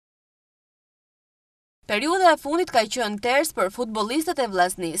Periudha e fundit ka qenë ters për futbollistët e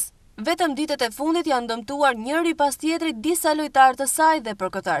Vllaznisë. Vetëm ditët e fundit janë dëmtuar njëri pas tjetrit disa lojtarë të saj dhe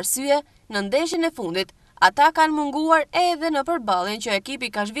për këtë arsye, në ndeshjen e fundit, ata kanë munguar edhe në përballjen që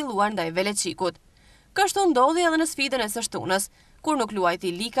ekipi ka zhvilluar ndaj Velçikut. Kështu ndodhi edhe në sfidën e së shtunës, kur nuk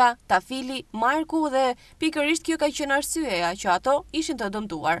luajti Lika, Tafili, Marku dhe pikërisht kjo ka qenë arsyeja që ato ishin të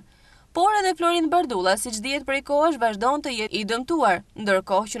dëmtuar. Por edhe Florin Bardulla, siç dihet prej kohësh, vazhdon të jetë i dëmtuar,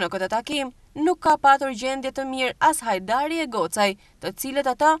 ndërkohë që në këtë takim nuk ka patur gjendje të mirë as Hajdari e Gocaj, të cilët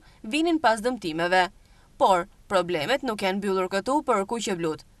ata vinin pas dëmtimeve. Por problemet nuk janë mbyllur këtu për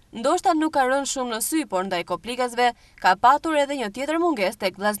kuqevlut. Ndoshta nuk ka rënë shumë në sy, por ndaj koplikasve ka patur edhe një tjetër mungesë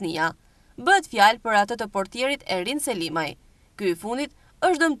tek Vllaznia. Bëhet fjalë për atë të portierit Erin Selimaj. Ky i fundit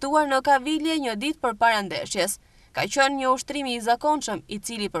është dëmtuar në kavilje një ditë përpara ndeshjes. Ka qenë një ushtrim i zakonshëm, i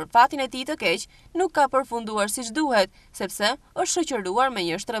cili për fatin e tij të keq nuk ka përfunduar siç duhet, sepse është shoqëruar me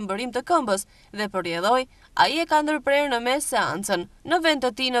një shtrembërim të këmbës dhe përjedhoi, ai e ka ndërprerë në mes seancën. Në vend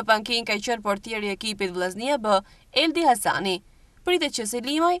të tij në pankinë ka qenë portieri i ekipit Vllaznia B, Eldi Hasani. Pritet që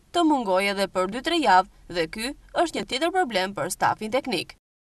Selimaj të mungojë edhe për 2-3 javë dhe ky është një tjetër problem për stafin teknik.